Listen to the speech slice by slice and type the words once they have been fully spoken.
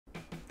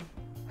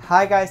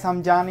Hi guys,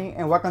 I'm Jonny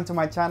and welcome to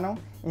my channel.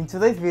 In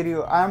today's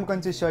video, I am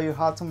going to show you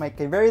how to make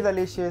a very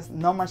delicious,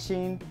 no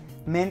machine,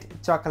 mint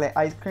chocolate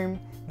ice cream.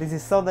 This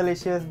is so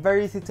delicious,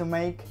 very easy to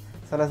make,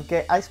 so let's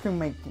get ice cream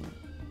making.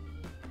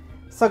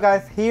 So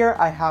guys, here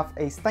I have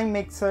a stand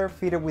mixer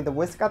fitted with a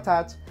whisk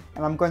attached,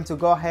 and I'm going to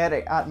go ahead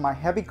and add my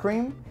heavy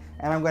cream,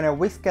 and I'm going to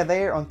whisk it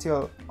there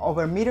until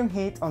over medium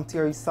heat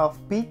until it soft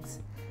peaks.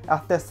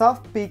 After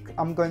soft peak,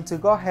 I'm going to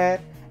go ahead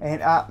and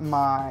add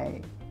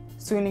my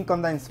sweetened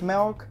condensed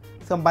milk,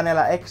 some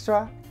vanilla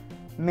extract,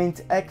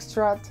 mint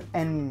extract,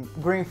 and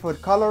green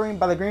food coloring,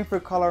 but the green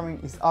food coloring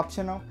is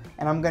optional.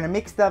 And I'm gonna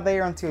mix that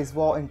there until it's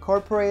well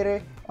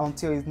incorporated,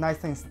 until it's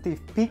nice and stiff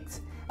peaked.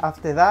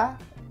 After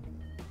that,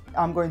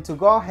 I'm going to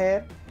go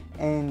ahead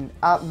and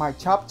add my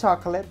chopped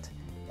chocolate,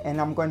 and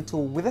I'm going to,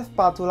 with a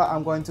spatula,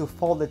 I'm going to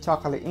fold the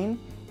chocolate in.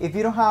 If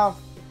you don't have,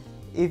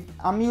 if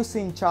I'm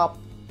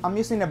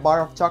using a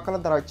bar of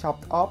chocolate that I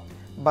chopped up,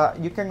 but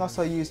you can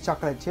also use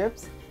chocolate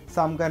chips.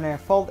 So I'm gonna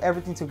fold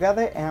everything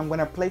together and I'm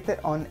gonna place it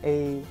on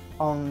a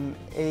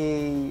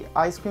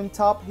ice cream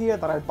top here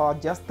that I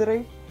bought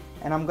yesterday,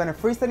 and I'm gonna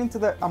freeze it into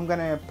the. I'm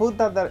gonna put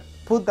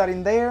that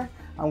in there.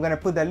 I'm gonna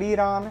put the lid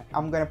on.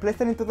 I'm gonna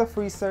place it into the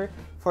freezer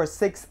for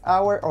 6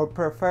 hours or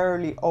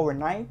preferably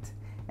overnight.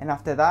 And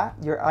after that,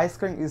 your ice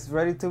cream is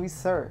ready to be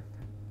served.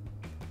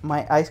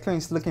 My ice cream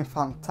is looking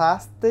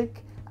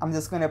fantastic. I'm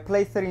just gonna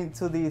place it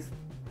into these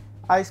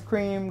ice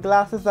cream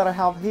glasses that I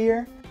have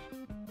here.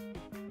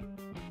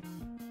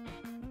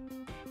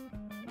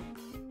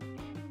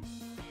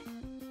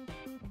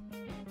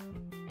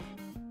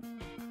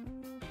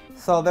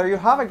 So there you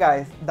have it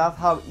guys, that's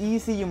how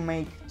easy you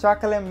make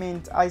chocolate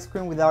mint ice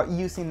cream without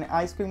using an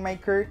ice cream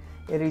maker.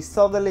 It is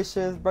so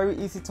delicious, very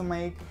easy to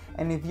make,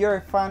 and if you're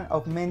a fan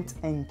of mint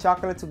and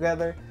chocolate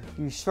together,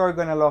 you're sure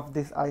gonna love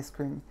this ice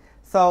cream.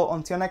 So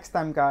until next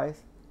time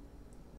guys.